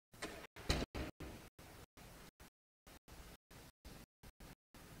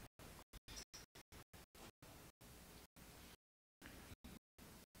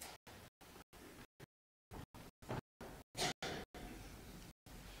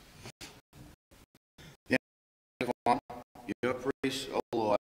1, your priests, O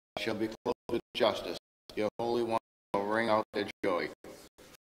Lord, shall be clothed with justice. Your Holy One shall ring out their joy.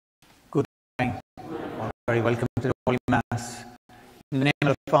 Good morning. Very welcome to the Holy Mass. In the name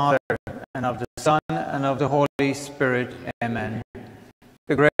of the Father, and of the Son, and of the Holy Spirit. Amen.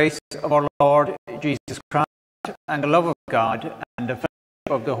 The grace of our Lord Jesus Christ, and the love of God, and the fellowship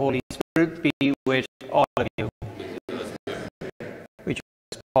of the Holy Spirit be with all of you. We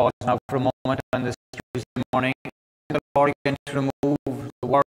just pause now for a moment on this Tuesday morning, and the Lord again to remove the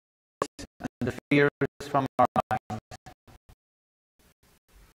worries and the fears from our minds.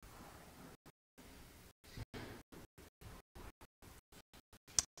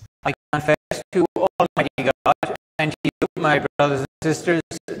 I confess to Almighty God and to you, my brothers and sisters,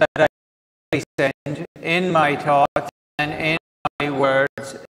 that I sinned in my thoughts and in my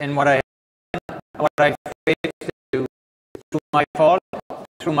words, in what I have, what I failed to do, through my fault,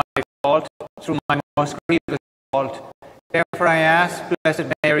 through my most grievous fault. Therefore I ask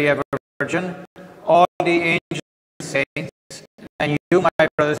Blessed Mary, ever Virgin, all the angels and saints, and you, my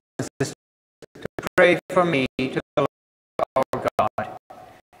brothers and sisters, to pray for me to the Lord our God.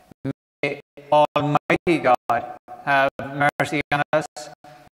 May Almighty God have mercy on us,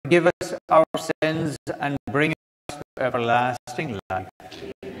 forgive us our sins, and bring us to everlasting life.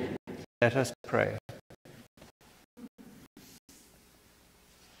 Let us pray.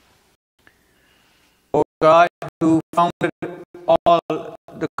 O God, who founded all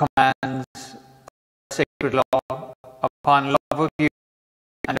the commands of sacred law upon love of you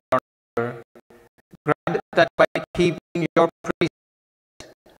and our neighbor, grant that by keeping your precepts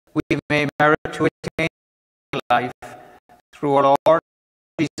we may merit to attain life through our Lord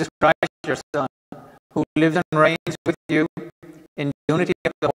Jesus Christ, your Son, who lives and reigns with you in unity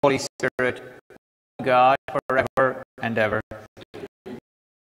of the Holy Spirit, God, forever and ever.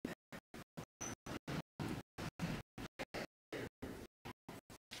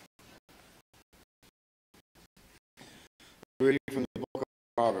 Reading from the book of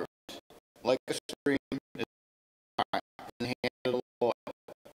Proverbs. Like a stream is the heart in the hand of the Lord.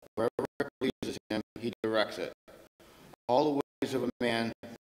 Wherever it pleases him, he directs it. All the ways of a man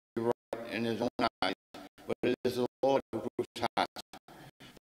are right in his own eyes, but it is the Lord who proves hearts.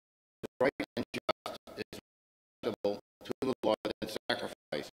 The right and just is acceptable to the Lord than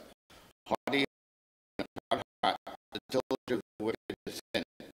sacrifice. Haughty and a proud heart, the diligent of the wicked is sin.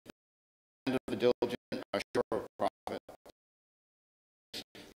 The hand of the diligent are sure of profit.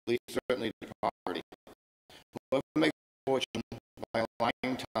 Leads certainly to poverty. Whoever makes a fortune by a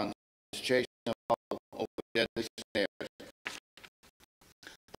lying tongue is chasing a fowl over deadly snares.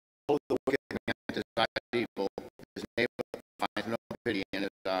 Though the wicked man desires evil, his neighbor finds no pity in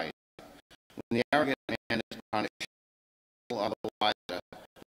his eyes. When the arrogant man is punished, people are the wiser.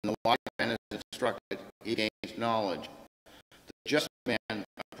 When the wise man is instructed, he gains knowledge. The just man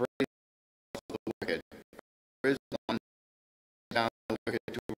appraises the wicked. There is one down the wicked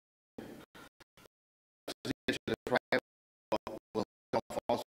to the private will come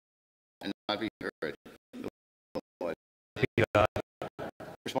false and not be heard. The Lord.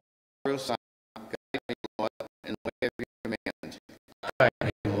 Responsible Son, guide me, Lord, in the way of your commands. Guide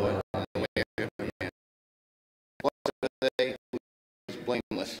me, Lord, in the way of your commands. Blessed are they who is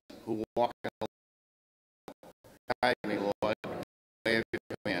blameless, who walk in the light. Guide me, Lord, in the way of your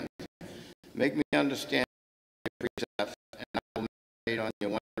commands. Make me understand your precepts, and I will meditate on your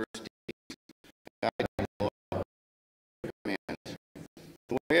wondrous deeds. Guide me, Lord, in your commands.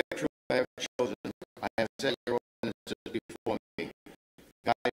 The way of truth I have chosen, I have set your ordinances before me.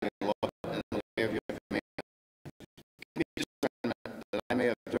 Guide me, Lord, in the way of your commands. Give me discernment that I may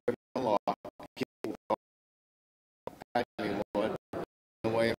observe your law and keep your law. Guide me, Lord, in the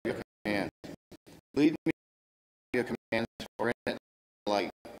way of your commands. Lead me to your commands, for in it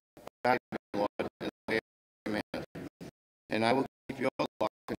light. Guide me, Lord, in the way of your commands. And I will keep your law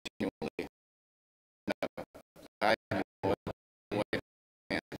continually. Never. Guide me, Lord, in the way of your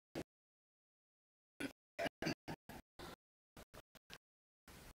commands.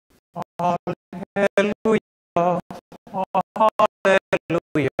 Hallelujah,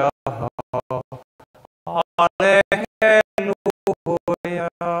 hallelujah, hallelujah,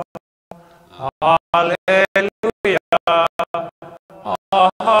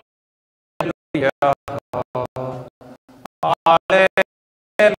 hallelujah,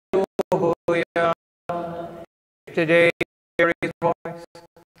 hallelujah. Today, hear his voice,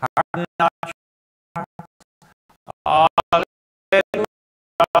 harden not your hearts.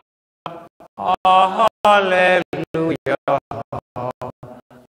 Hallelujah,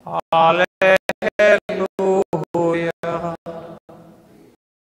 hallelujah.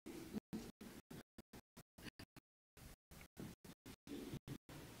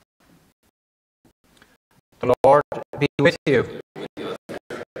 be with you.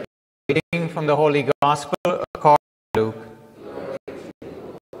 Reading from the Holy Gospel according to Luke.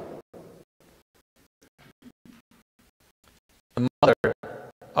 The mother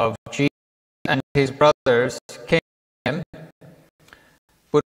of Jesus and his brothers came to him,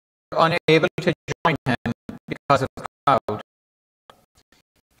 but were unable to join him because of the crowd.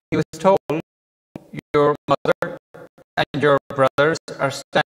 He was told, "Your mother and your brothers are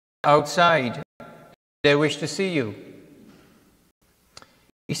standing outside. They wish to see you."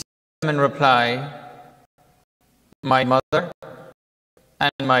 He said to them in reply, "My mother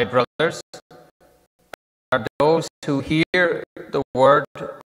and my brothers are those who hear the word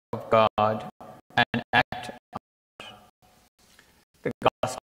of God and act on it." The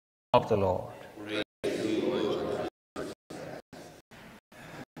Gospel of the Lord.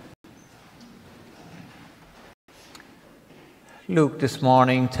 Luke this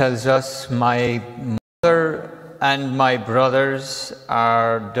morning tells us, "My mother and my brothers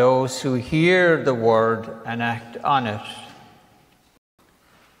are those who hear the word and act on it."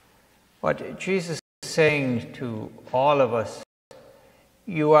 What Jesus is saying to all of us,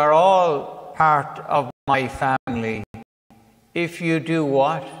 you are all part of my family if you do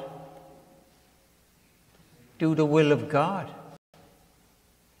what? Do the will of God.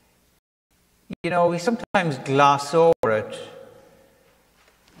 You know, we sometimes gloss over it.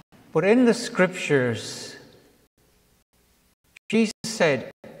 But in the Scriptures, Jesus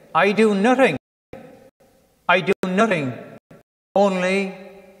said, I do nothing, only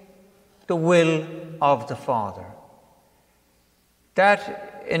the will of the Father."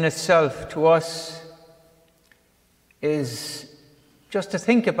 That in itself to us is just to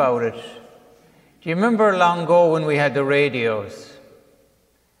think about it. Do you remember long ago when we had the radios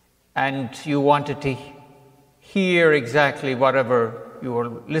and you wanted to hear exactly whatever you were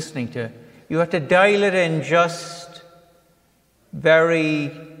listening to? You had to dial it in just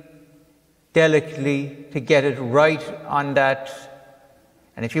very delicately to get it right on that.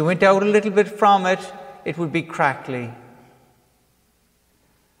 And if you went out a little bit from it, it would be crackly.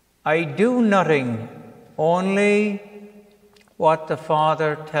 I do nothing, only what the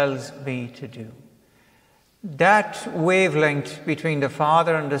Father tells me to do. That wavelength between the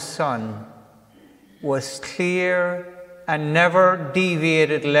Father and the Son was clear and never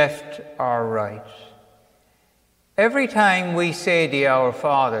deviated left or right. Every time we say the Our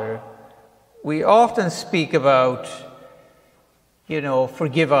Father, we often speak about,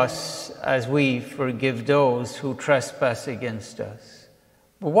 forgive us as we forgive those who trespass against us.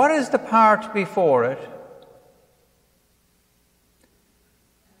 But what is the part before it?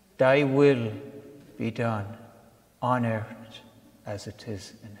 Thy will be done on earth as it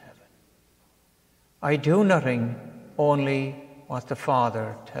is in heaven. I do nothing, only what the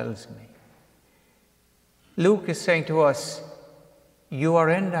Father tells me. Luke is saying to us, you are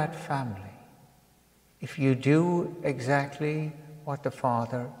in that family if you do exactly what the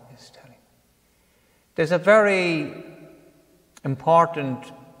Father is telling you. There's a very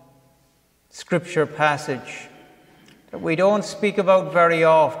important scripture passage that we don't speak about very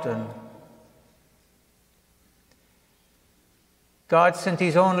often. God sent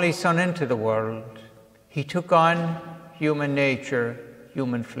his only Son into the world. He took on human nature,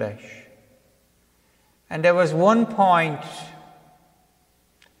 human flesh. And there was one point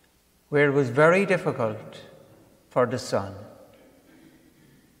where it was very difficult for the Son.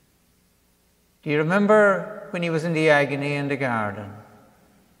 Do you remember when he was in the agony in the garden?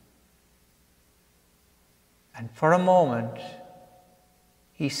 And for a moment,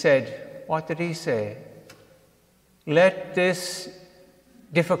 he said, what did he say? Let this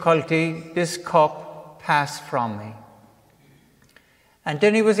difficulty, this cup, pass from me. And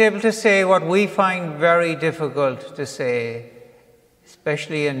then he was able to say what we find very difficult to say,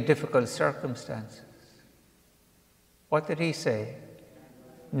 especially in difficult circumstances. What did he say?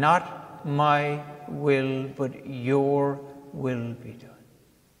 Not my will, but your will be done.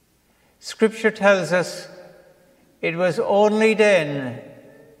 Scripture tells us it was only then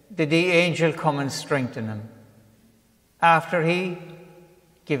did the angel come and strengthen him, after he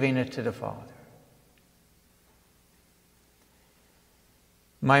giving it to the Father.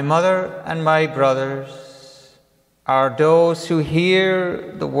 My mother and my brothers are those who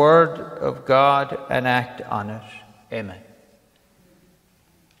hear the word of God and act on it. Amen.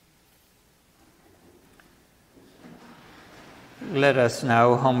 Let us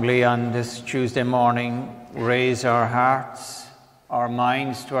now humbly on this Tuesday morning raise our hearts, our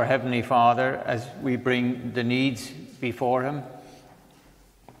minds to our Heavenly Father as we bring the needs before him.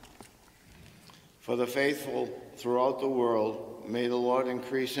 For the faithful throughout the world, may the Lord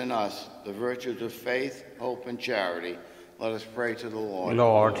increase in us the virtues of faith, hope, and charity. Let us pray to the Lord.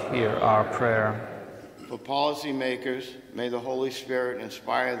 Lord, hear our prayer. For policymakers, may the Holy Spirit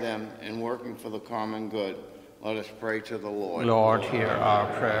inspire them in working for the common good. Let us pray to the Lord. Lord, hear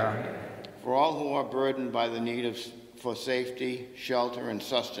our prayer. For all who are burdened by the need for safety, shelter, and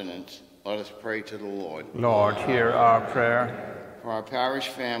sustenance, let us pray to the Lord. Lord, hear our prayer. For our parish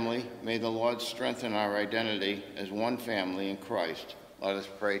family, may the Lord strengthen our identity as one family in Christ. Let us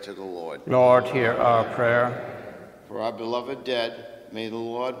pray to the Lord. Lord, hear our prayer. For our beloved dead, may the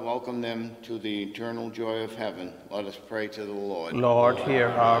Lord welcome them to the eternal joy of heaven. Let us pray to the Lord. Lord, hear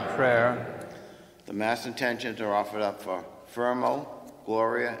our prayer. The Mass intentions are offered up for Fermo,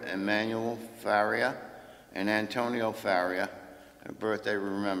 Gloria, Emmanuel Faria, and Antonio Faria, a birthday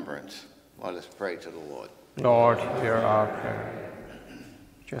remembrance. Let us pray to the Lord. Lord, hear our prayer.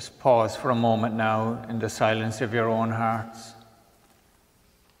 Just pause for a moment now in the silence of your own hearts.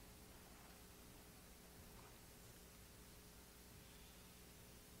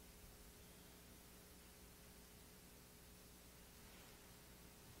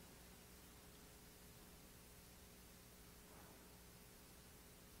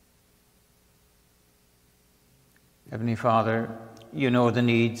 Heavenly Father, you know the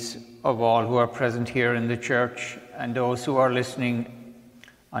needs of all who are present here in the church and those who are listening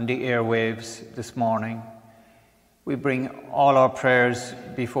on the airwaves this morning. We bring all our prayers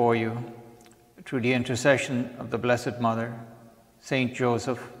before you through the intercession of the Blessed Mother, Saint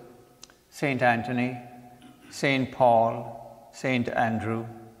Joseph, Saint Anthony, Saint Paul, Saint Andrew,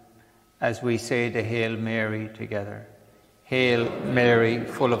 as we say the Hail Mary together. Hail Mary,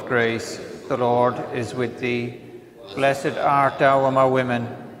 full of grace, the Lord is with thee. Blessed art thou among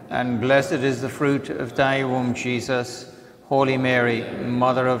women, and blessed is the fruit of thy womb, Jesus. Holy Mary,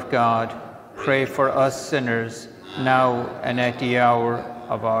 Mother of God, pray for us sinners, now and at the hour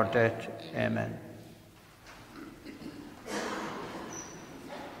of our death. Amen.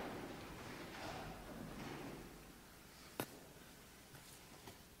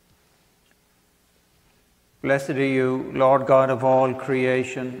 Blessed are you, Lord God of all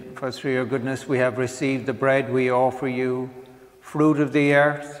creation, for through your goodness we have received the bread we offer you, fruit of the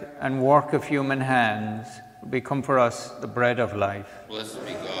earth and work of human hands, become for us the bread of life. Blessed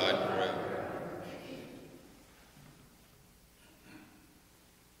be God forever.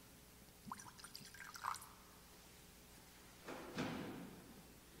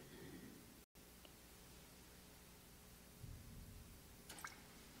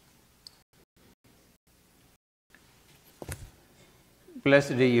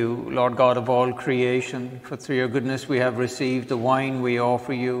 Blessed are you, Lord God of all creation, for through your goodness we have received the wine we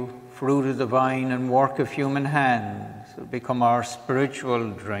offer you, fruit of the vine and work of human hands, become our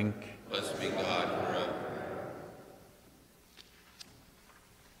spiritual drink. Blessed be God forever.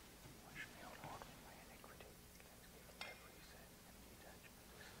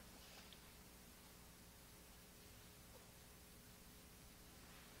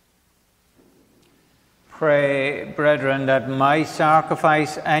 Pray, brethren, that my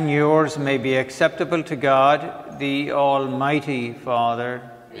sacrifice and yours may be acceptable to God, the Almighty Father.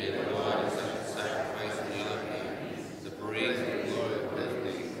 May the Lord accept the sacrifice in your hands, the praise and glory of his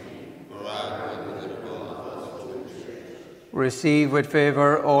name, for our good and the good of all of us. Receive with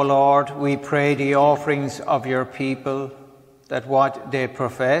favour, O Lord, we pray, the offerings of your people, that what they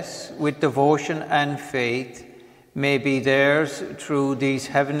profess with devotion and faith may be theirs through these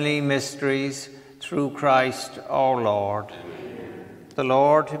heavenly mysteries, through Christ our Lord. Amen. The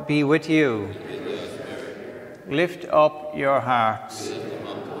Lord be with you. Lift up your hearts.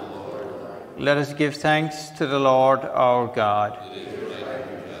 Let us give thanks to the Lord our God.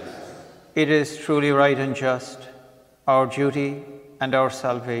 It is truly right and just, our duty and our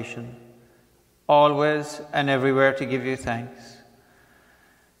salvation, always and everywhere to give you thanks.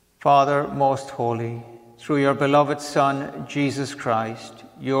 Father most holy, through your beloved Son, Jesus Christ,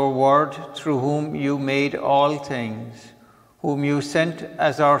 your Word, through whom you made all things, whom you sent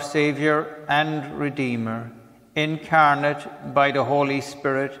as our Saviour and Redeemer, incarnate by the Holy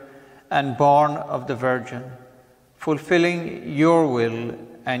Spirit and born of the Virgin, fulfilling your will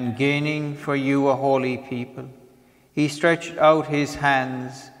and gaining for you a holy people, he stretched out his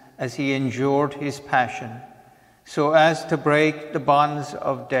hands as he endured his passion, so as to break the bonds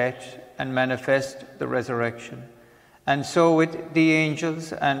of death and manifest the resurrection. And so with the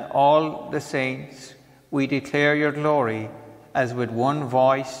angels and all the saints, we declare your glory, as with one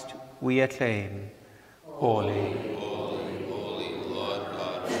voice we acclaim, Holy, Holy, holy, Lord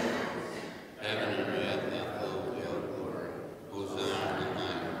God of heaven. Heaven and earth are filled with your glory. Hosanna in the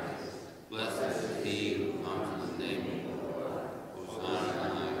highest. Blessed is he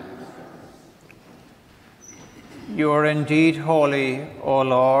You are indeed holy, O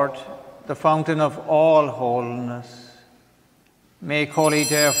Lord, the fountain of all holiness. Make holy,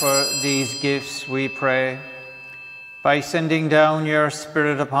 therefore, these gifts, we pray, by sending down your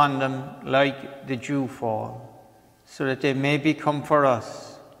Spirit upon them like the dewfall, so that they may become for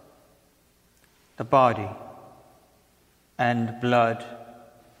us the body and blood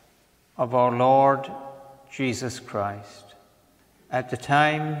of our Lord Jesus Christ. At the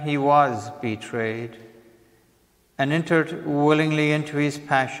time he was betrayed and entered willingly into his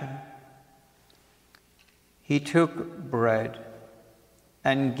passion, he took bread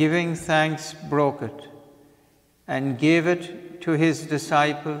and, giving thanks, broke it and gave it to his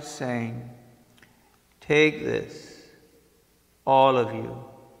disciples, saying, "Take this, all of you,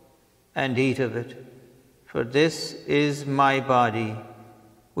 and eat of it, for this is my body,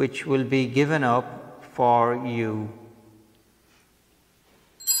 which will be given up for you."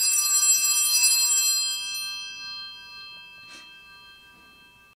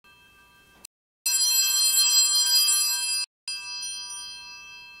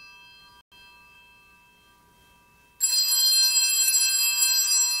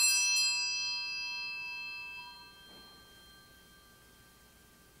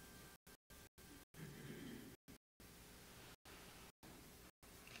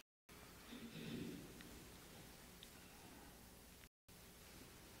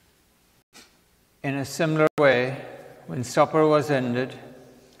 In a similar way, when supper was ended,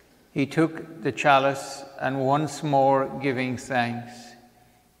 he took the chalice, and once more giving thanks,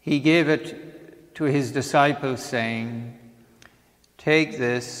 he gave it to his disciples, saying, "Take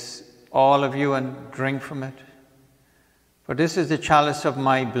this, all of you, and drink from it. For this is the chalice of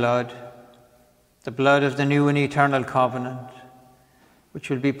my blood, the blood of the new and eternal covenant, which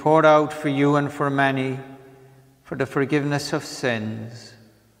will be poured out for you and for many for the forgiveness of sins.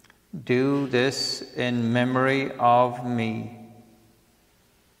 Do this in memory of me."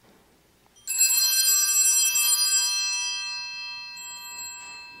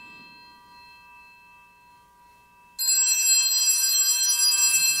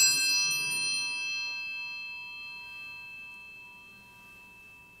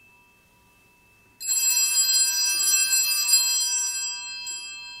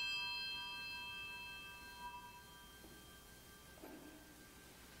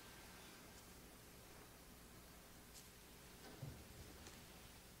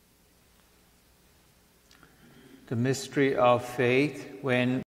 The mystery of faith.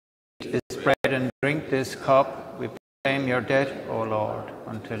 When we eat this bread and drink this cup, we proclaim your death, O Lord,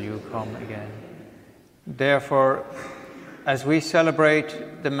 until you come again. Therefore, as we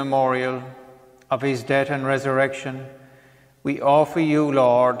celebrate the memorial of his death and resurrection, we offer you,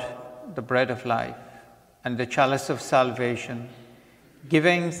 Lord, the bread of life and the chalice of salvation,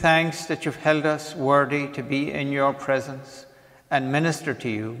 giving thanks that you've held us worthy to be in your presence and minister to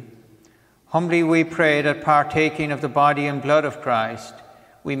you. Humbly we pray that, partaking of the body and blood of Christ,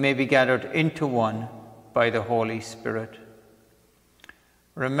 we may be gathered into one by the Holy Spirit.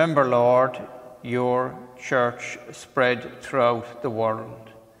 Remember, Lord, your church spread throughout the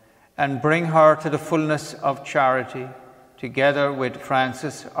world, and bring her to the fullness of charity, together with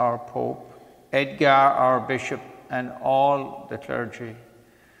Francis, our Pope, Edgar, our Bishop, and all the clergy.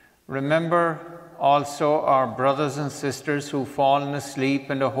 Remember also our brothers and sisters who've fallen asleep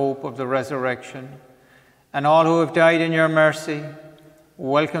in the hope of the resurrection, and all who have died in your mercy.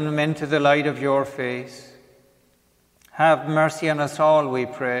 Welcome them into the light of your face. Have mercy on us all, we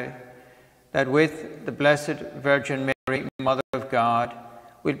pray, that with the Blessed Virgin Mary, Mother of God,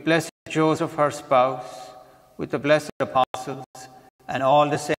 with blessed Joseph, her spouse, with the blessed apostles, and all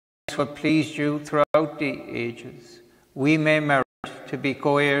the saints who have pleased you throughout the ages, we may merit to be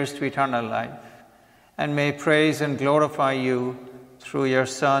co-heirs to eternal life, and may praise and glorify you through your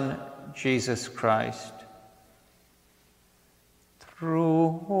Son, Jesus Christ.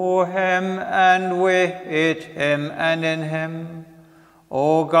 Through him, and with him, and in him,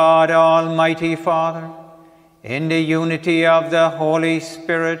 O God, Almighty Father, in the unity of the Holy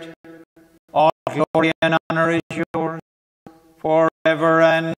Spirit, all glory and honor is yours, forever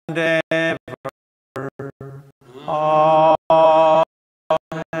and ever. Amen.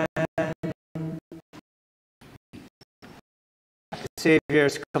 The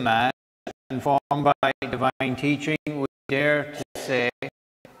Saviour's command, informed by divine teaching, we dare to say,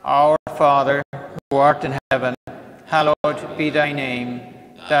 Our Father, who art in heaven, hallowed be thy name.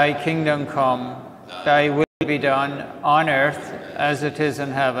 Thy kingdom come, thy will be done on earth as it is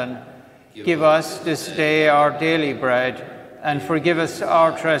in heaven. Give us this day our daily bread, and forgive us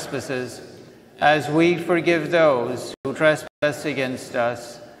our trespasses, as we forgive those who trespass against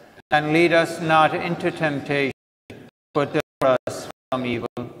us. And lead us not into temptation, but deliver us from evil.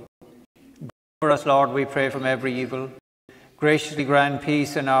 Deliver us, Lord, we pray, from every evil. Graciously grant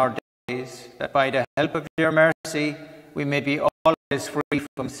peace in our days, that by the help of your mercy we may be always free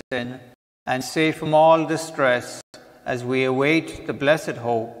from sin and safe from all distress, as we await the blessed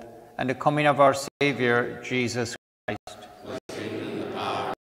hope and the coming of our Saviour, Jesus Christ.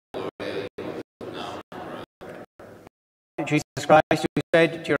 Jesus Christ, you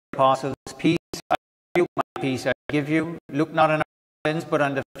said to your apostles, "Peace I give you, my peace I give you. Look not on our sins, but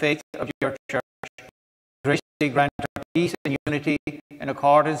on the faith of your church. Graciously grant her peace and unity in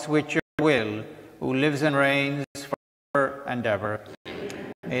accordance with your will, who lives and reigns forever and ever.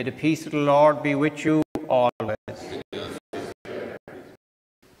 May the peace of the Lord be with you always."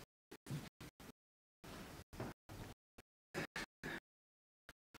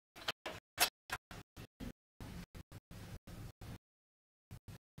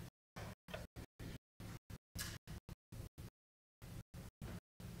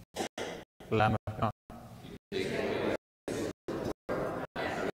 Lamb of God.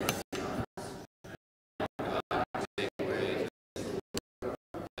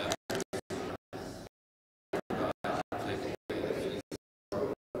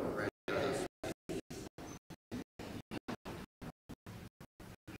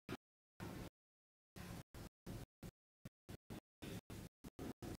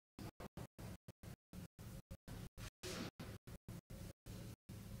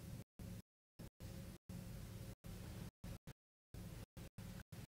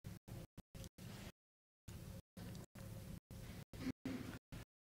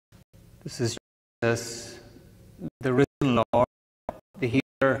 This is Jesus, the risen Lord, the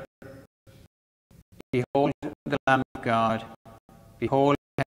healer. Behold the Lamb of God. Behold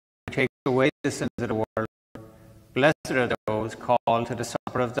him who takes away the sins of the world. Blessed are those called to the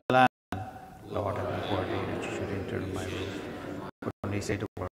supper of the Lamb. Lord, I am not worthy that you should enter my roof, but only say the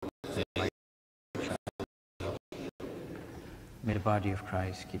word, and my soul shall live. May the body of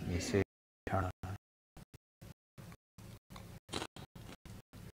Christ keep me safe eternally.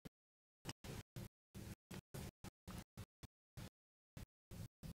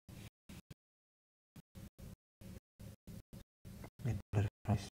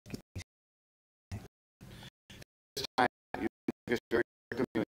 This time you make us your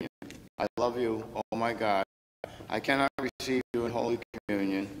communion. I love you, oh my God. I cannot receive you in Holy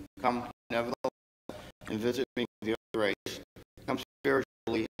Communion. Come, nevertheless, and visit me with your grace. Come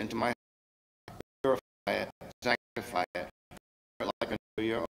spiritually into my heart. Purify it, sanctify it, like unto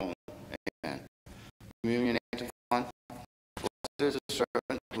your own. Amen. Communion antiphon. Blessed is the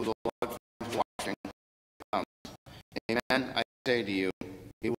servant who the Lord finds watching. Comes. Amen, I say to you,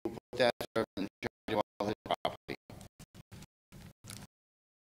 he will put that servant in charge of all his property.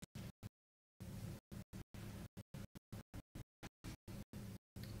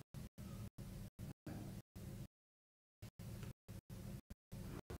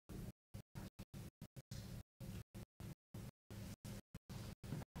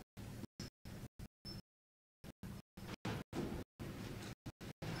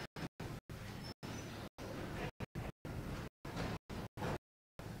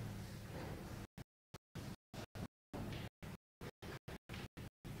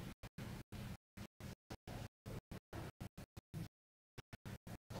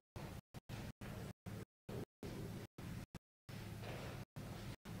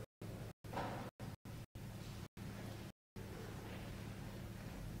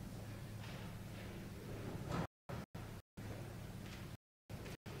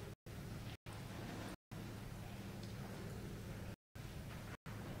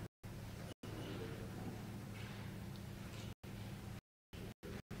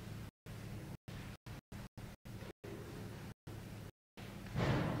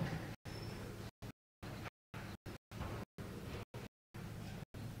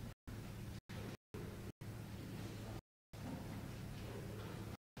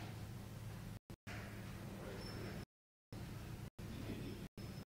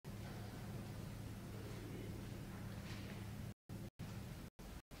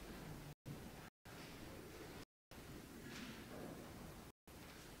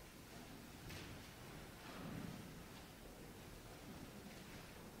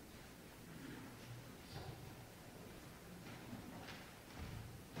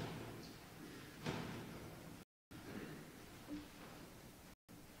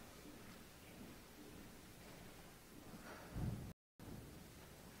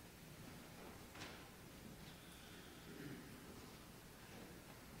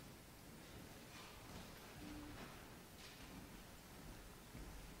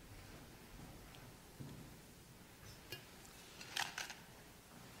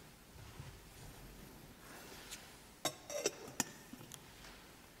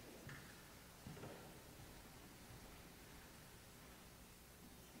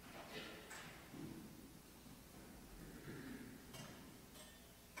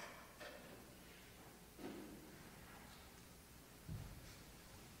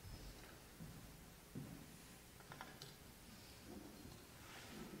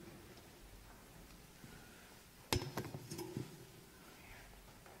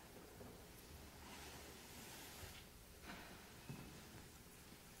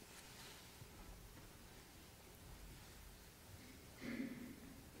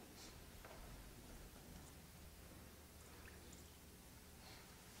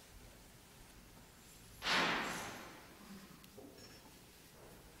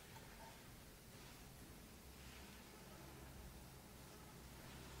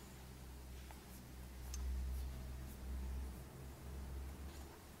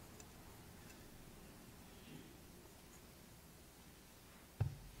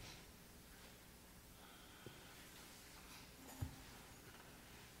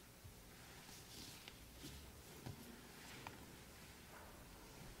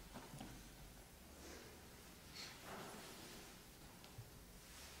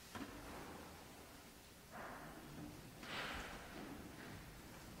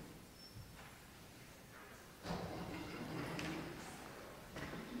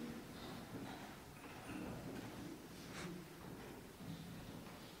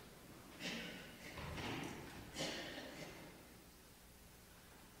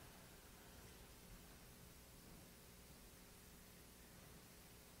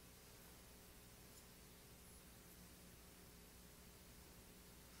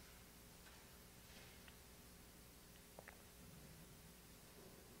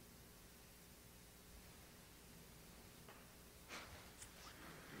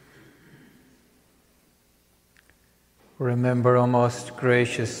 Remember, O most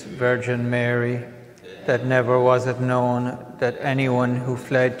gracious Virgin Mary, that never was it known that anyone who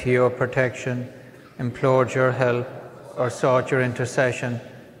fled to your protection, implored your help, or sought your intercession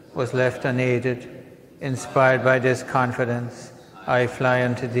was left unaided. Inspired by this confidence, I fly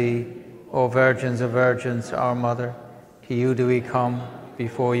unto thee, O Virgins of Virgins, our Mother. To you do we come,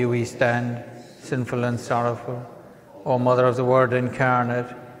 before you we stand, sinful and sorrowful. O Mother of the Word incarnate,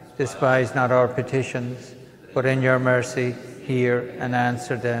 despise not our petitions, but in your mercy hear and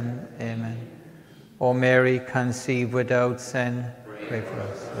answer them. Amen. O Mary, conceived without sin, pray for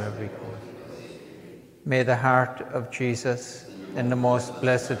us wherever we go. May the heart of Jesus, in the most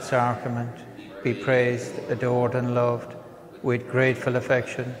blessed sacrament, be praised, adored, and loved with grateful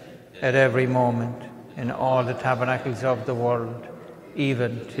affection at every moment in all the tabernacles of the world,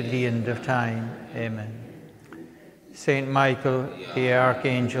 even to the end of time. Amen. Saint Michael, the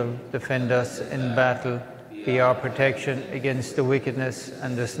Archangel, defend us in battle. Be our protection against the wickedness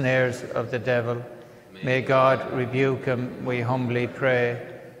and the snares of the devil. May God rebuke him, we humbly pray.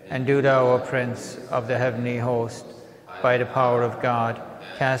 And do thou, O Prince of the heavenly host, by the power of God,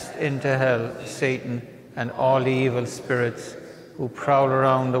 cast into hell Satan and all the evil spirits who prowl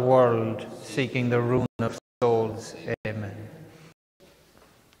around the world, seeking the ruin of souls. Amen.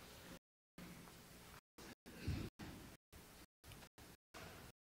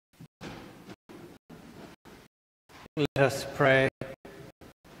 Let us pray.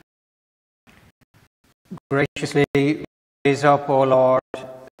 Graciously raise up, O Lord,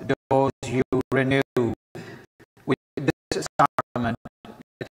 those you renew with this sacrament,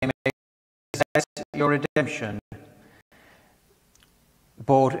 that they may possess your redemption,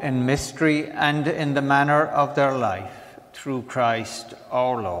 both in mystery and in the manner of their life, through Christ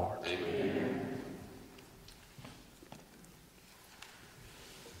our Lord. Amen.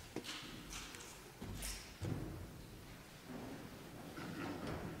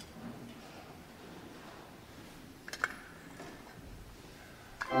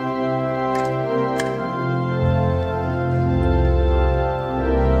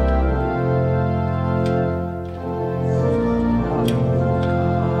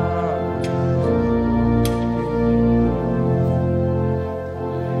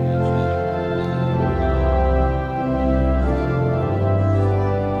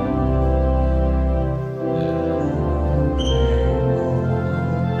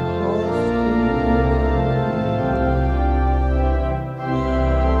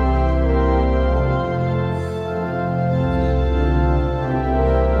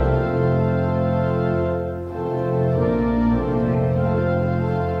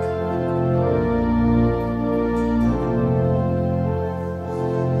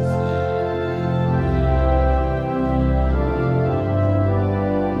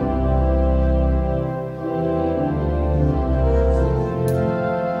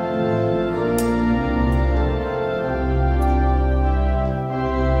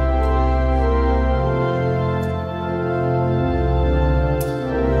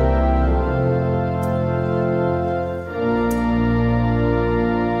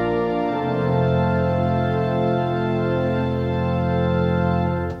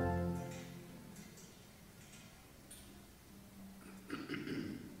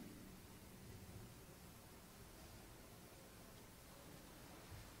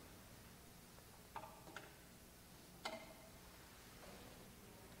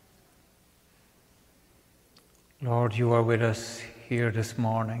 Lord, you are with us here this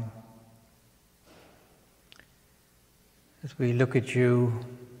morning. As we look at you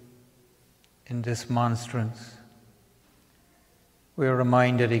in this monstrance, we are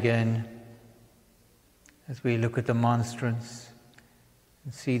reminded again, as we look at the monstrance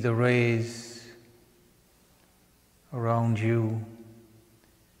and see the rays around you,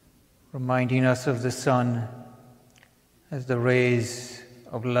 reminding us of the sun as the rays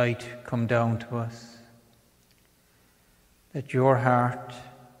of light come down to us, that your heart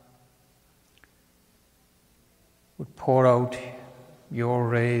would pour out your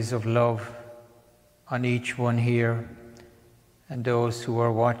rays of love on each one here and those who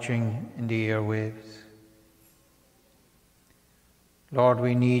are watching in the airwaves. Lord,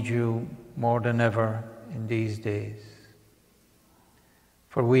 we need you more than ever in these days,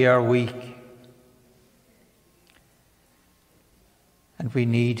 for we are weak and we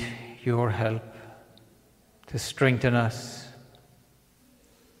need your help to strengthen us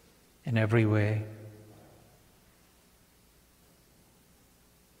in every way.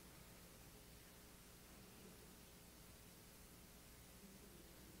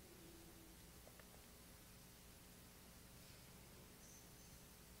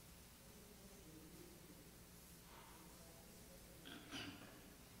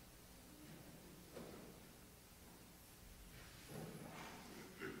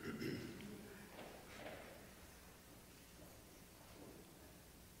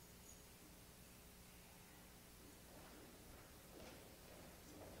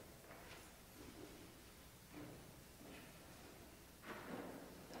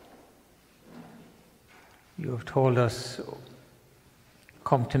 You have told us,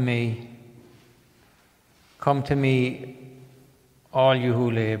 come to me, all you who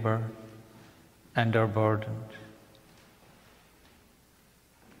labor and are burdened.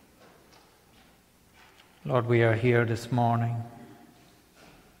 Lord, we are here this morning.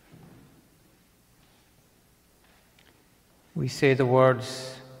 We say the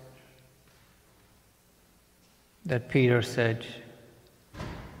words that Peter said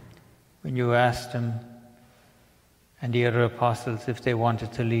when you asked him and the other apostles if they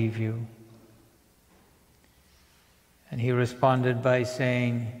wanted to leave you. And he responded by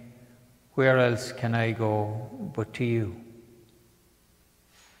saying, where else can I go but to you?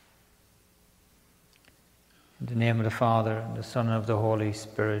 In the name of the Father, and the Son, and of the Holy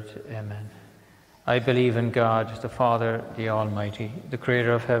Spirit, amen. I believe in God, the Father, the Almighty, the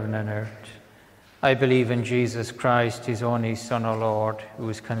creator of heaven and earth. I believe in Jesus Christ, his only Son, our Lord, who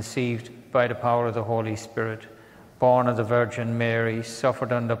was conceived by the power of the Holy Spirit, born of the Virgin Mary,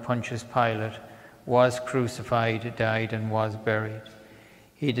 suffered under Pontius Pilate, was crucified, died, and was buried.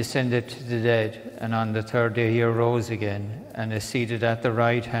 He descended to the dead, and on the third day he arose again, and is seated at the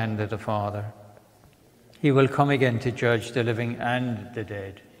right hand of the Father. He will come again to judge the living and the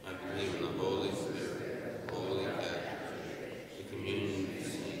dead. I believe in the Holy Spirit, the Holy Catholic Church, the communion of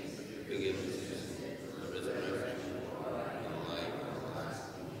saints, the forgiveness of sins, the resurrection and the life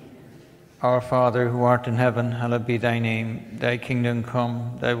everlasting. Our Father, who art in heaven, hallowed be thy name. Thy kingdom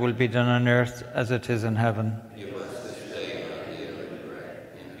come, thy will be done on earth as it is in heaven. Give us this day our daily bread,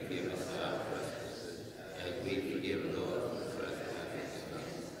 and forgive us our trespasses, as we forgive those who trespass against us.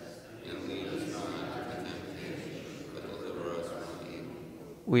 And lead us not into temptation, but deliver us from evil.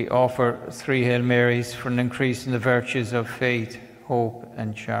 We offer 3 Hail Marys for an increase in the virtues of faith, hope,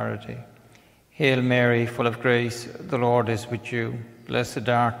 and charity. Hail Mary, full of grace, the Lord is with you. Blessed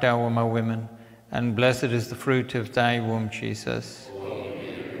art thou among women, and blessed is the fruit of thy womb, Jesus. Holy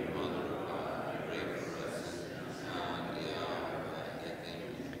Mary, Mother of God, pray for us sinners, now and at the hour of our death.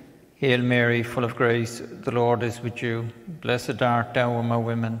 Amen. Hail Mary, full of grace, the Lord is with you. Blessed art thou among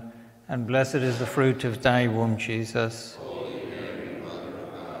women, and blessed is the fruit of thy womb, Jesus. Holy Mary, Mother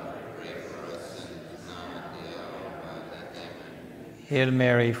of God, pray for us sinners, now and at the hour of our death. Amen. Hail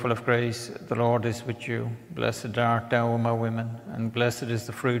Mary, full of grace, the Lord is with you. Blessed art thou among women, and blessed is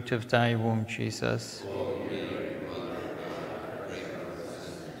the fruit of thy womb, Jesus. Holy Mary, Mother of God, pray for us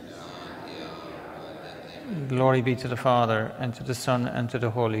sinners, now and at the hour of our death. Amen. Glory be to the Father, and to the Son, and to the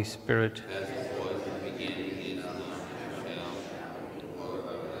Holy Spirit. As it was in the beginning, is now, and shall be, world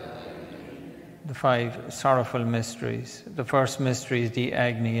without end. The 5 sorrowful mysteries. The first mystery is the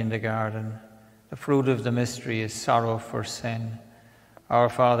agony in the garden. The fruit of the mystery is sorrow for sin. Our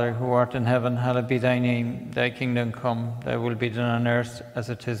Father, who art in heaven, hallowed be thy name. Thy kingdom come, thy will be done on earth as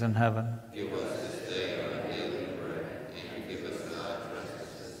it is in heaven. Give us this day our daily bread, and forgive us our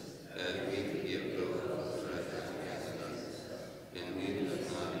trespasses, as we forgive those who trespass against us. And lead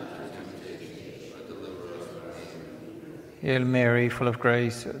us not into temptation, but deliver us from evil. Hail Mary, full of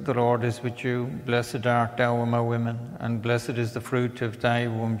grace, the Lord is with you. Blessed art thou among women, and blessed is the fruit of thy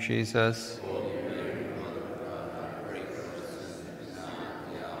womb, Jesus. Holy Mary, Mother of God, pray for us sinners, now and at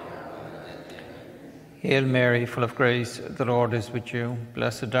the hour of our death. Amen. Hail Mary, full of grace, the Lord is with you.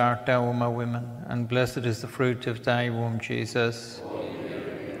 Blessed art thou among women, and blessed is the fruit of thy womb, Jesus. Holy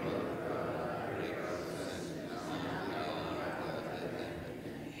Mary, Mother of God, pray for us sinners, now and at the hour of our death.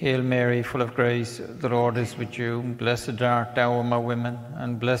 Amen. Hail Mary, full of grace, the Lord is with you. Blessed art thou among women,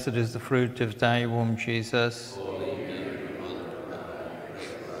 and blessed is the fruit of thy womb, Jesus. Holy Mary, Mother of God, pray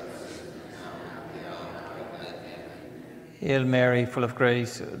for us sinners, now and at the hour of our death. Amen. Hail Mary, full of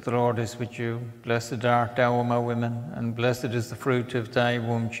grace, the Lord is with you. Blessed art thou among women, and blessed is the fruit of thy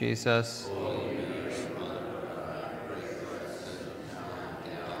womb, Jesus. Holy Mary, Mother of God, pray for us sinners, now and at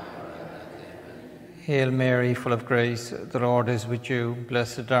the hour of our death. Amen. Hail Mary, full of grace, the Lord is with you.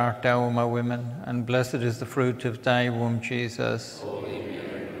 Blessed art thou among women, and blessed is the fruit of thy womb, Jesus. Holy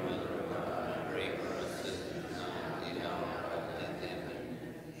Mary, Mother of God, pray for us sinners, now and at the hour of our death.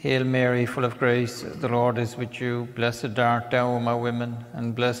 Amen. Hail Mary, full of grace, the Lord is with you. Blessed art thou among women,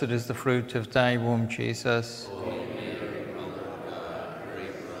 and blessed is the fruit of thy womb, Jesus. Holy Mary, Mother of God, pray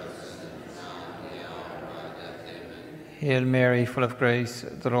for us sinners, now and at the hour of our death. Amen. Hail Mary, full of grace,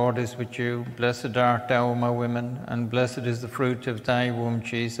 the Lord is with you. Blessed art thou among women, and blessed is the fruit of thy womb,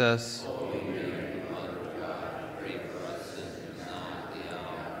 Jesus. Holy Mary, Mother of God, pray for us sinners, now and at the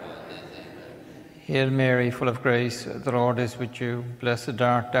hour of our death. Amen. Hail Mary, full of grace, the Lord is with you. Blessed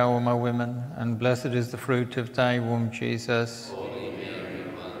art thou among women, and blessed is the fruit of thy womb, Jesus. Holy Mary,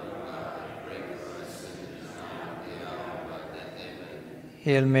 Mother of God, pray for us sinners, now and at the hour of our death. Amen.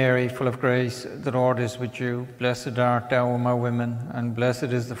 Hail Mary, full of grace, the Lord is with you. Blessed art thou among women, and blessed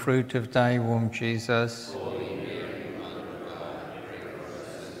is the fruit of thy womb, Jesus.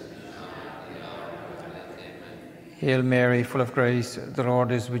 Hail Mary, full of grace, the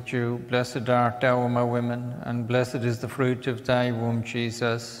Lord is with you. Blessed art thou among women, and blessed is the fruit of thy womb,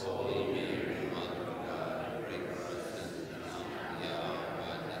 Jesus.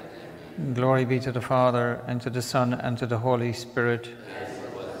 Glory be to the Father, and to the Son, and to the Holy Spirit.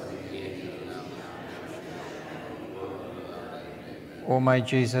 O my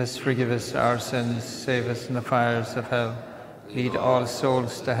Jesus, forgive us our sins, save us from the fires of hell. Lead all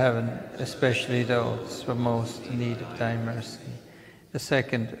souls to heaven, especially those who are most in need of thy mercy. The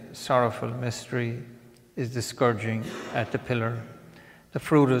second sorrowful mystery is the scourging at the pillar. The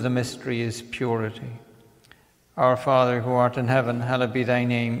fruit of the mystery is purity. Our Father, who art in heaven, hallowed be thy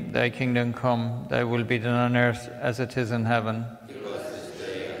name. Thy kingdom come, thy will be done on earth as it is in heaven. Give us this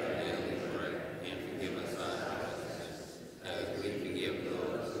day our daily bread, and forgive us our trespasses, as we forgive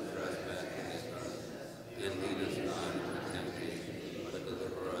those who trespass against us. And lead us not into temptation, but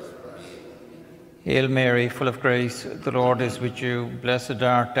deliver us from evil. Hail Mary, full of grace, the Lord is with you. Blessed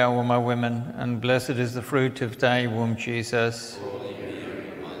art thou among women, and blessed is the fruit of thy womb, Jesus. Holy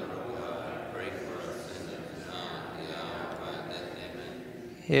Mary, Mother of God, pray for us sinners, now and at the hour of our death.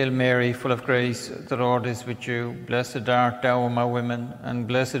 Amen. Hail Mary, full of grace, the Lord is with you. Blessed art thou among women, and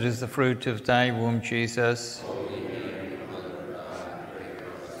blessed is the fruit of thy womb, Jesus. Holy Mary, Mother of God, pray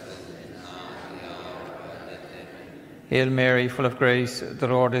for us sinners, now and at the hour of our death. Amen. Hail Mary, full of grace, the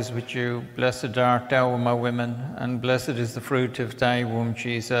Lord is with you. Blessed art thou among women, and blessed is the fruit of thy womb,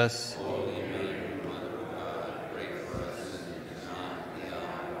 Jesus. Holy Mary, Mother of God, pray for us sinners, now and at the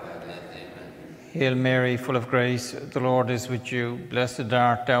hour of our death. Amen. Hail Mary, full of grace, the Lord is with you. Blessed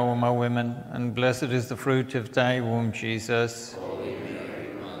art thou among women, and blessed is the fruit of thy womb, Jesus. Holy Mary,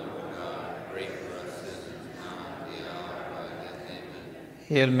 Mother of God, pray for us sinners, now and at the hour of our death. Amen.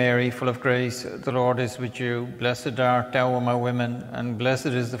 Hail Mary, full of grace, the Lord is with you. Blessed art thou among women, and blessed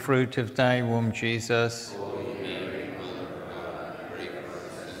is the fruit of thy womb, Jesus. Holy Mary, Mother of God, pray for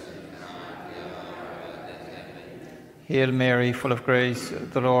us sinners, now and at the hour of our death. Amen. Hail Mary, full of grace,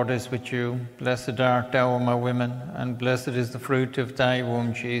 the Lord is with you. Blessed art thou among women, and blessed is the fruit of thy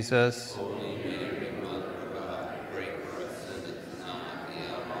womb, Jesus. Holy Mary, Mother of God, pray for us sinners, now and at the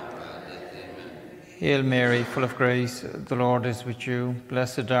hour of our death. Amen. Hail Mary, full of grace, the Lord is with you.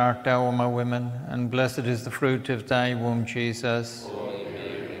 Blessed art thou among women, and blessed is the fruit of thy womb, Jesus. Holy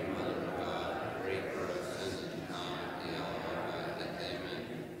Mary, Mother of God, pray for us sinners, now and at the hour of our death. Amen.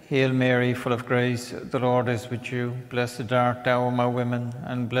 Hail Mary, full of grace, the Lord is with you. Blessed art thou among women,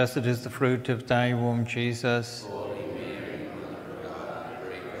 and blessed is the fruit of thy womb, Jesus. Holy Mary, Mother of God,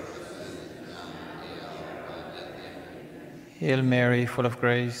 pray for us sinners, now and at the hour of our death. Amen. Hail Mary, full of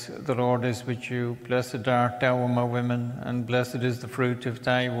grace, the Lord is with you. Blessed art thou among women, and blessed is the fruit of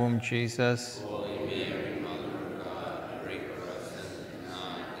thy womb, Jesus. Holy Mary, Mother of God, pray for us sinners,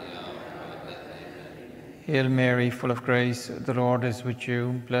 now and at the hour of our death. Amen. Hail Mary, full of grace, the Lord is with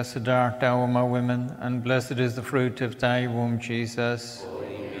you. Blessed art thou among women, and blessed is the fruit of thy womb, Jesus. Holy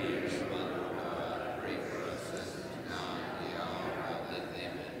Mary, Mother of God, pray for us sinners, now and at the hour of our death.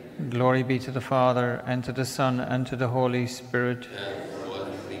 Amen. Glory be to the Father, and to the Son, and to the Holy Spirit. As was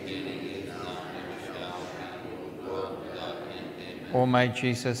in the beginning, is now, and ever shall be, world without end. Amen. O my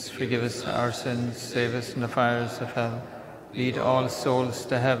Jesus, forgive us our sins, save us from the fires of hell. Lead all souls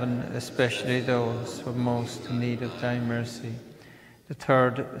to heaven, especially those who are most in need of thy mercy. The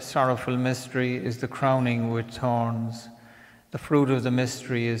third sorrowful mystery is the crowning with thorns. The fruit of the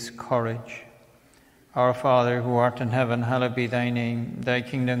mystery is courage. Our Father, who art in heaven, hallowed be thy name. Thy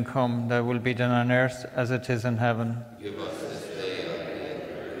kingdom come, thy will be done on earth as it is in heaven. Give us this day our daily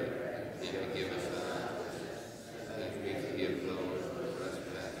bread, and forgive us our trespasses, as we forgive those who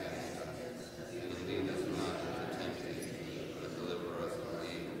trespass against us. And lead us not into temptation, but deliver us from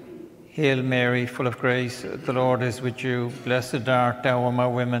evil. Hail Mary, full of grace, the Lord is with you. Blessed art thou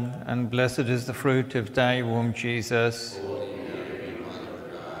among women, and blessed is the fruit of thy womb, Jesus. Holy Mary, Mother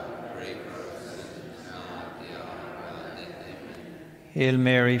of God, pray for us sinners, now and at the hour of our death. Amen. Hail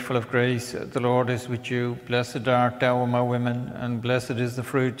Mary, full of grace, the Lord is with you. Blessed art thou among women, and blessed is the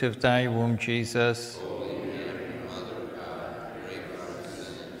fruit of thy womb, Jesus. Holy Mary, Mother of God, pray for us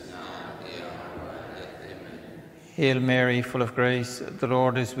sinners, now and at the hour of our death. Amen. Hail Mary, full of grace, the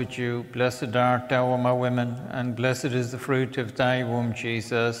Lord is with you. Blessed art thou among women, and blessed is the fruit of thy womb,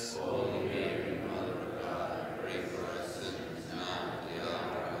 Jesus. Holy Mary, Mother of God, pray for us sinners, now and at the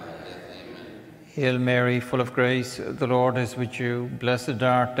hour of our death. Amen. Hail Mary, full of grace, the Lord is with you. Blessed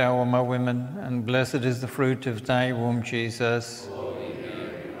art thou among women, and blessed is the fruit of thy womb, Jesus. Holy Mary,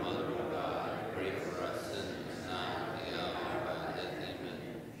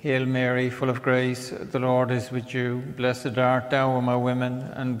 Hail Mary, full of grace, the Lord is with you. Blessed art thou among women,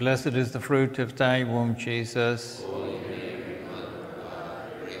 and blessed is the fruit of thy womb, Jesus.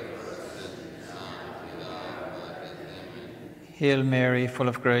 Hail Mary, full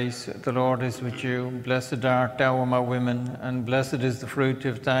of grace, the Lord is with you. Blessed art thou among women, and blessed is the fruit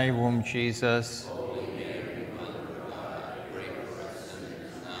of thy womb, Jesus.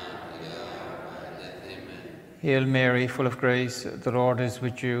 Hail Mary, full of grace, the Lord is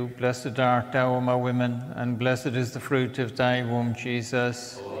with you. Blessed art thou among women, and blessed is the fruit of thy womb,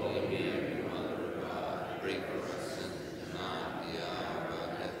 Jesus.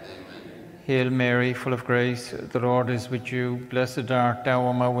 Hail Mary, full of grace, the Lord is with you. Blessed art thou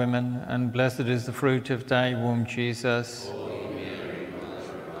among women, and blessed is the fruit of thy womb, Jesus.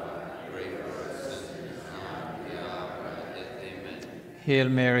 Hail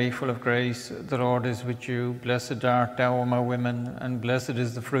Mary, full of grace, the Lord is with you. Blessed art thou among women, and blessed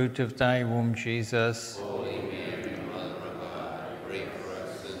is the fruit of thy womb, Jesus.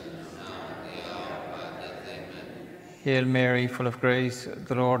 Hail Mary, full of grace,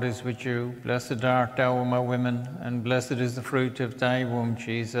 the Lord is with you. Blessed art thou among women, and blessed is the fruit of thy womb,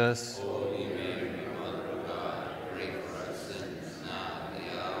 Jesus.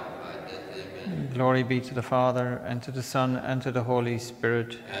 Glory be to the Father, and to the Son, and to the Holy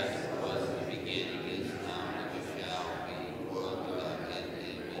Spirit.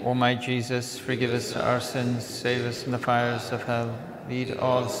 O my Jesus, forgive us our sins, save us from the fires of hell. Lead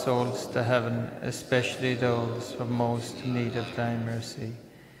all souls to heaven, especially those who have most need of thy mercy.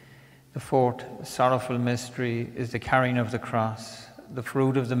 The fourth sorrowful mystery is the carrying of the cross. The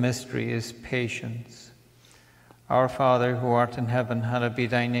fruit of the mystery is patience. Our Father, who art in heaven, hallowed be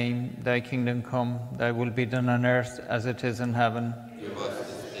thy name. Thy kingdom come, thy will be done on earth as it is in heaven. Give us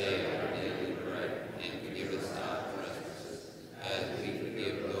this day our daily bread, and forgive us our trespasses, as we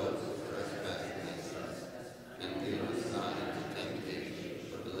forgive those who trespass against us. And lead us not into temptation,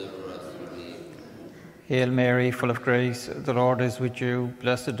 but deliver us from evil. Hail Mary, full of grace, the Lord is with you.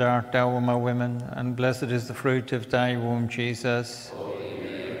 Blessed art thou among women, and blessed is the fruit of thy womb, Jesus.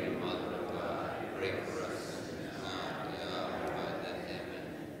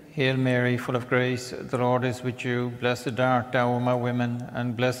 Hail Mary, full of grace, the Lord is with you. Blessed art thou among women,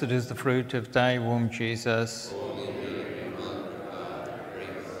 and blessed is the fruit of thy womb, Jesus.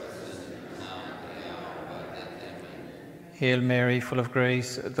 Hail Mary, full of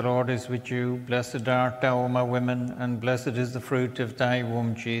grace, the Lord is with you. Blessed art thou among women, and blessed is the fruit of thy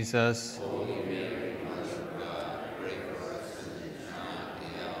womb, Jesus.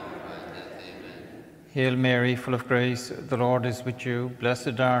 Hail Mary, full of grace, the Lord is with you.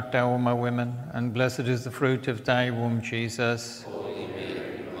 Blessed art thou among women, and blessed is the fruit of thy womb, Jesus.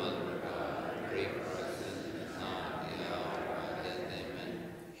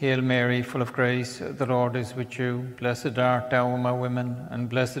 Hail Mary, full of grace, the Lord is with you. Blessed art thou among women, and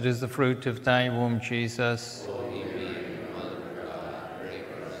blessed is the fruit of thy womb, Jesus.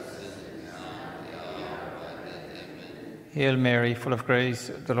 Hail Mary, full of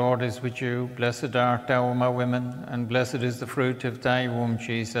grace, the Lord is with you. Blessed art thou among women, and blessed is the fruit of thy womb,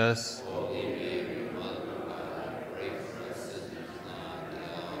 Jesus.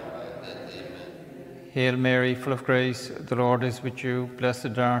 Hail Mary, full of grace, the Lord is with you.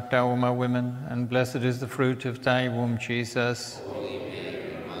 Blessed art thou among women, and blessed is the fruit of thy womb, Jesus.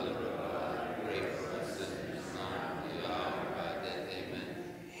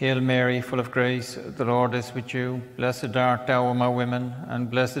 Hail Mary, full of grace, the Lord is with you. Blessed art thou among women,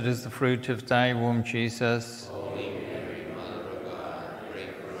 and blessed is the fruit of thy womb, Jesus.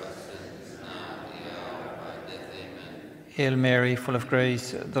 Hail Mary, full of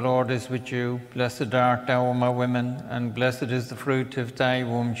grace, the Lord is with you. Blessed art thou among women, and blessed is the fruit of thy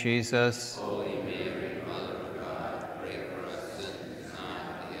womb, Jesus.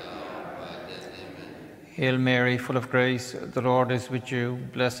 Hail Mary, full of grace, the Lord is with you.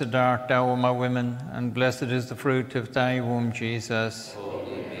 Blessed art thou among women, and blessed is the fruit of thy womb, Jesus.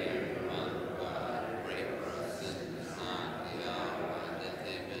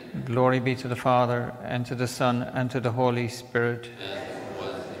 Glory be to the Father, and to the Son, and to the Holy Spirit.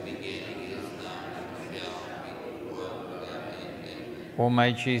 O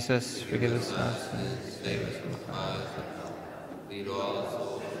my Jesus, forgive us our sins, save us from the fires of hell. Lead all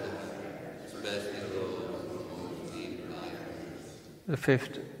souls to heaven, especially those who most need thy mercy. The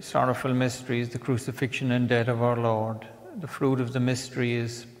fifth sorrowful mystery is the crucifixion and death of our Lord. The fruit of the mystery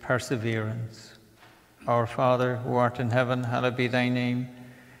is perseverance. Our Father, who art in heaven, hallowed be thy name.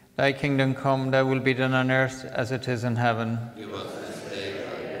 Thy kingdom come, thy will be done on earth as it is in heaven. Give us this day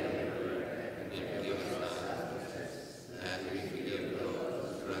our daily bread, and forgive us our trespasses, as we forgive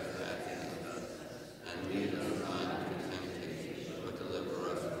those who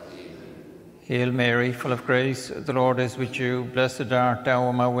Hail Mary, full of grace, the Lord is with you. Blessed art thou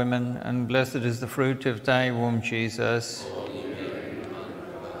among women, and blessed is the fruit of thy womb, Jesus.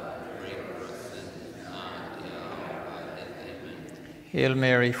 Hail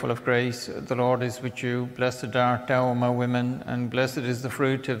Mary, full of grace, the Lord is with you. Blessed art thou among women, and blessed is the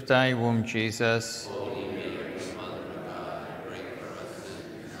fruit of thy womb, Jesus.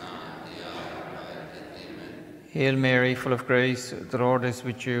 Hail Mary, full of grace, the Lord is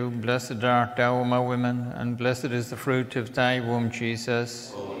with you. Blessed art thou among women, and blessed is the fruit of thy womb,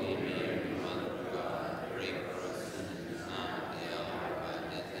 Jesus.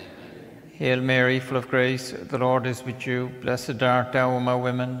 Hail Mary, full of grace, the Lord is with you. Blessed art thou among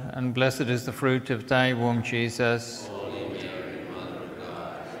women, and blessed is the fruit of thy womb, Jesus.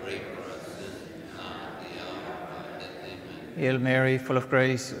 Hail Mary, full of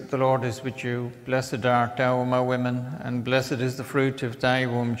grace, the Lord is with you. Blessed art thou among women, and blessed is the fruit of thy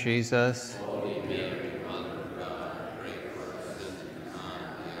womb, Jesus.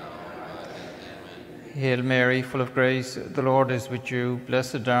 Hail Mary, full of grace, the Lord is with you.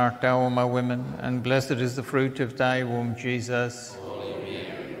 Blessed art thou among women, and blessed is the fruit of thy womb, Jesus.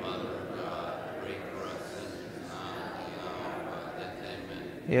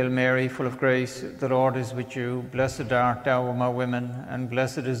 Hail Mary, full of grace, the Lord is with you. Blessed art thou among women, and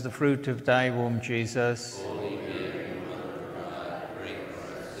blessed is the fruit of thy womb, Jesus.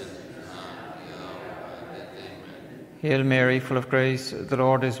 Hail Mary, full of grace, the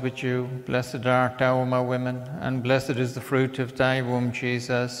Lord is with you. Blessed art thou among women, and blessed is the fruit of thy womb,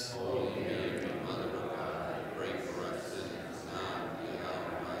 Jesus.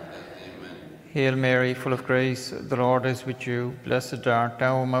 Hail Mary, full of grace, the Lord is with you. Blessed art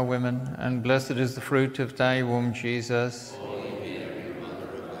thou among women, and blessed is the fruit of thy womb, Jesus.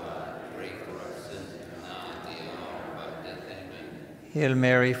 Hail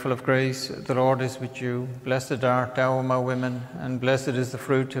Mary, full of grace, the Lord is with you. Blessed art thou among women, and blessed is the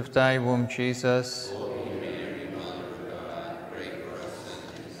fruit of thy womb, Jesus.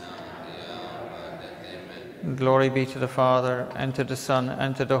 Glory be to the Father, and to the Son,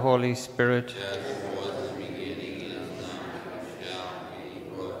 and to the Holy Spirit.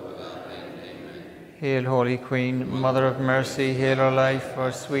 Hail, Holy Queen, Mother of Mercy, hail our life,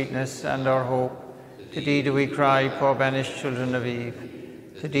 our sweetness, and our hope. To thee do we cry, poor banished children of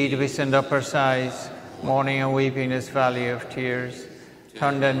Eve. To thee do we send up our sighs, mourning and weeping this valley of tears.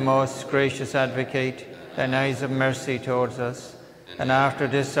 Turn then, most gracious Advocate, thine eyes of mercy towards us, and after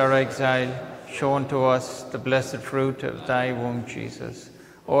this our exile, show unto us the blessed fruit of thy womb, Jesus.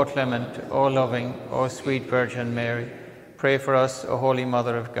 O clement, O loving, O sweet Virgin Mary, pray for us, O Holy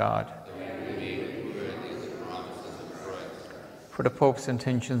Mother of God. For the Pope's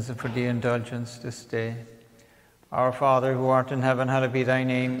intentions and for the indulgence this day. Our Father, who art in heaven, hallowed be thy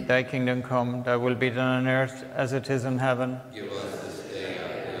name. Thy kingdom come, thy will be done on earth as it is in heaven. Give us this day our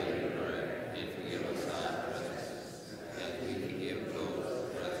daily bread, and forgive us our trespasses, as we forgive those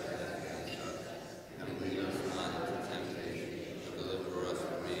who trespass against us. And lead us not into temptation, but deliver us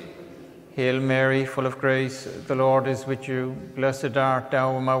from evil. Hail Mary, full of grace, the Lord is with you. Blessed art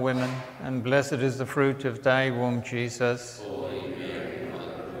thou among women, and blessed is the fruit of thy womb, Jesus.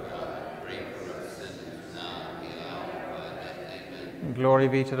 Glory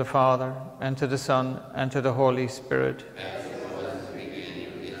be to the Father, and to the Son, and to the Holy Spirit. As it was in the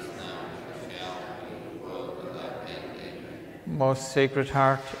beginning, is now, and shall be, world without end. Amen. Most Sacred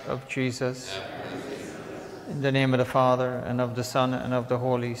Heart of Jesus, in the name of the Father, and of the Son, and of the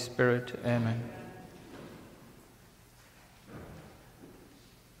Holy Spirit. Amen.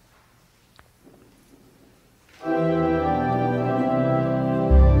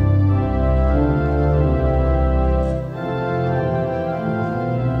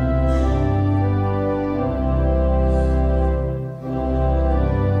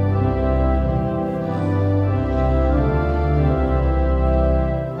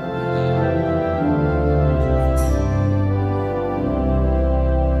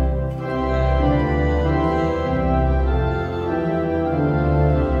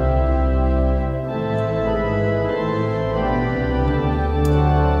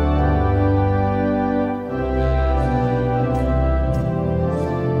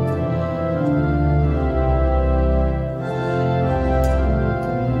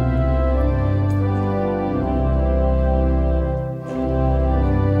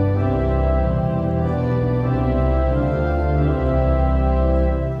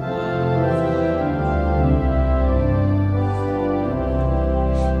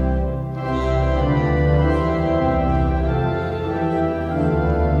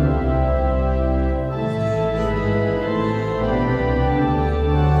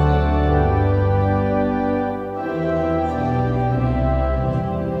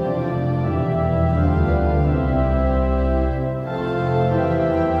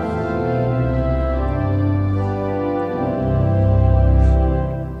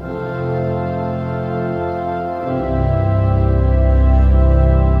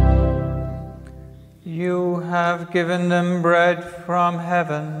 not given them bread from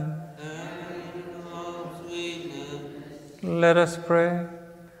heaven. Let us pray.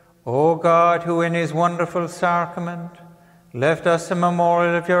 O God, who in his wonderful sacrament left us a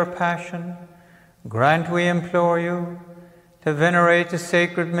memorial of your passion, grant, we implore you, to venerate the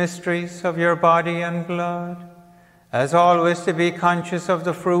sacred mysteries of your body and blood, as always to be conscious of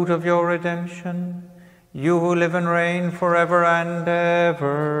the fruit of your redemption, you who live and reign forever and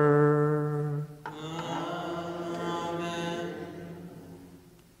ever. Amen.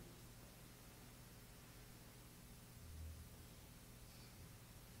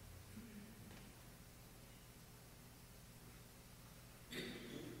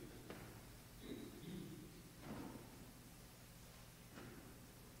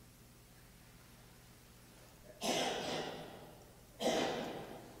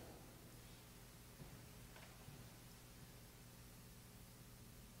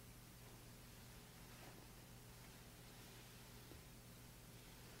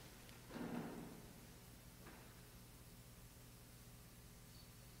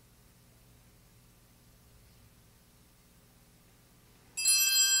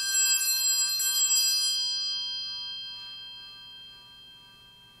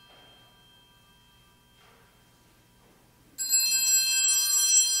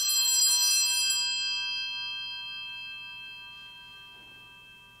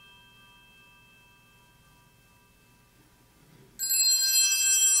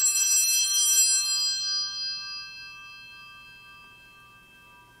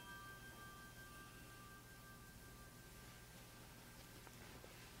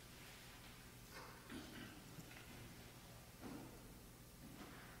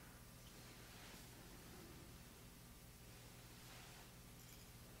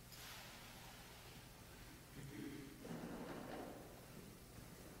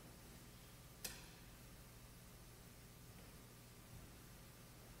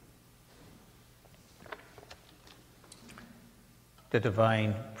 The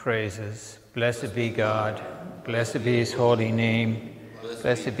divine praises. Blessed be God, blessed be his holy name,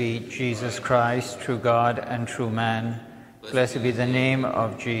 blessed be Jesus Christ, true God and true man, blessed be the name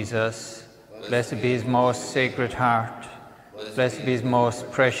of Jesus, blessed be his most sacred heart, blessed be his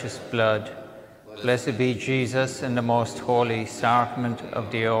most precious blood, blessed be Jesus in the most holy sacrament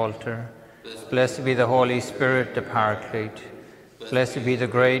of the altar, blessed be the Holy Spirit, the Paraclete, blessed be the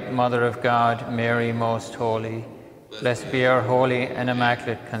great Mother of God, Mary most holy, blessed be her holy and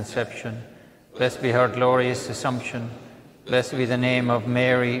immaculate conception. Blessed be her glorious Assumption. Blessed be the name of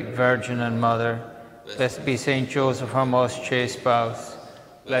Mary, Virgin and Mother. Blessed be Saint Joseph, her most chaste spouse.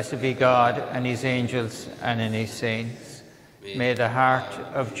 Blessed be God and his angels and in his saints. May the heart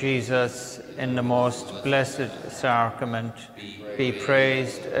of Jesus in the most blessed sacrament be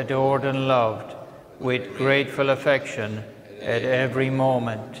praised, adored and loved with grateful affection at every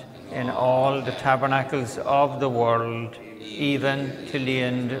moment in all the tabernacles of the world, even till the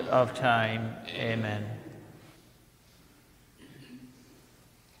end of time. Amen.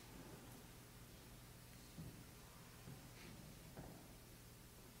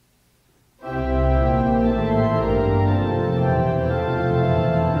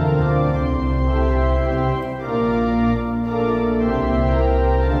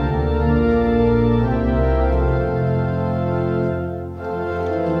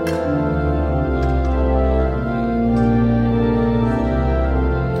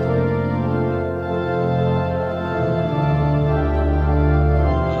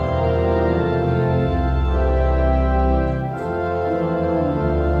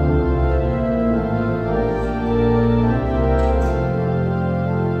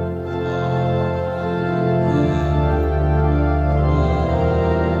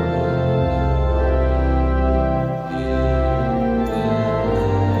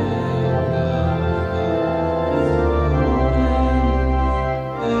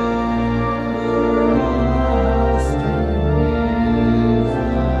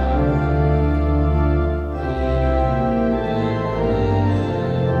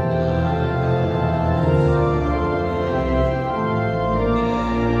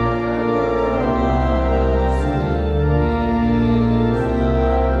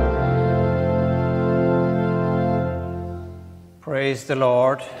 Praise the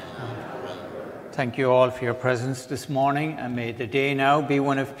Lord. Thank you all for your presence this morning, and may the day now be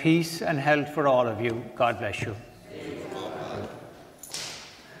one of peace and health for all of you. God bless you.